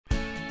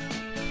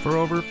For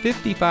over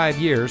 55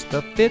 years,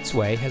 the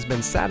Fitzway has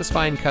been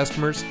satisfying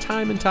customers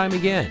time and time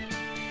again.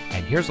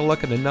 And here's a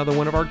look at another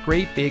one of our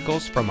great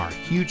vehicles from our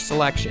huge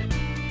selection.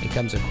 It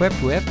comes equipped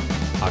with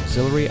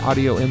auxiliary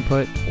audio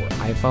input for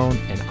iPhone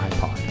and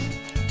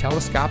iPod,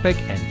 telescopic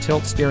and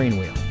tilt steering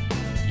wheel,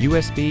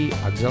 USB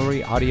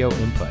auxiliary audio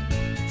input,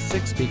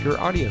 6-speaker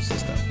audio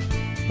system,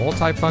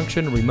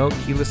 multifunction remote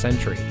keyless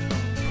entry,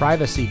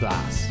 privacy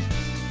glass,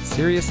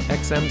 Sirius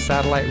XM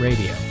satellite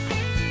radio,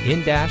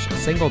 in-dash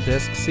single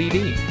disc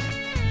CD,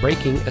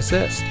 braking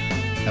assist,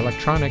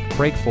 electronic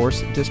brake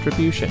force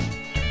distribution,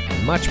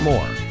 and much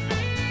more.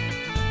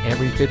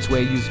 Every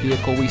Fitzway used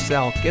vehicle we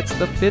sell gets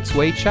the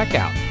Fitzway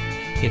checkout.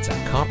 It's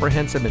a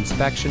comprehensive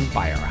inspection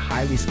by our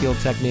highly skilled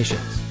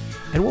technicians,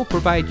 and we'll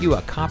provide you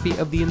a copy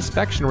of the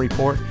inspection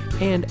report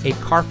and a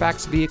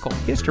Carfax vehicle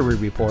history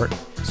report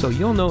so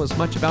you'll know as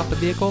much about the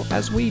vehicle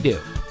as we do.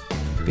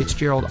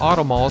 Fitzgerald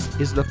Auto Malls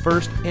is the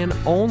first and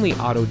only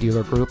auto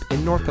dealer group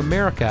in North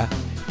America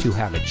to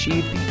have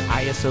achieved the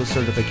ISO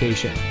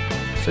certification,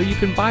 so you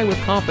can buy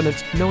with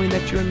confidence knowing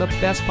that you're in the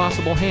best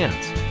possible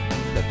hands.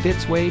 The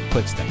Fitzway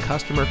puts the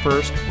customer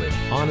first with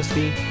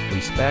honesty,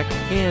 respect,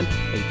 and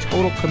a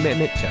total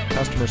commitment to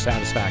customer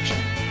satisfaction.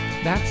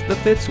 That's the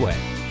Fitzway.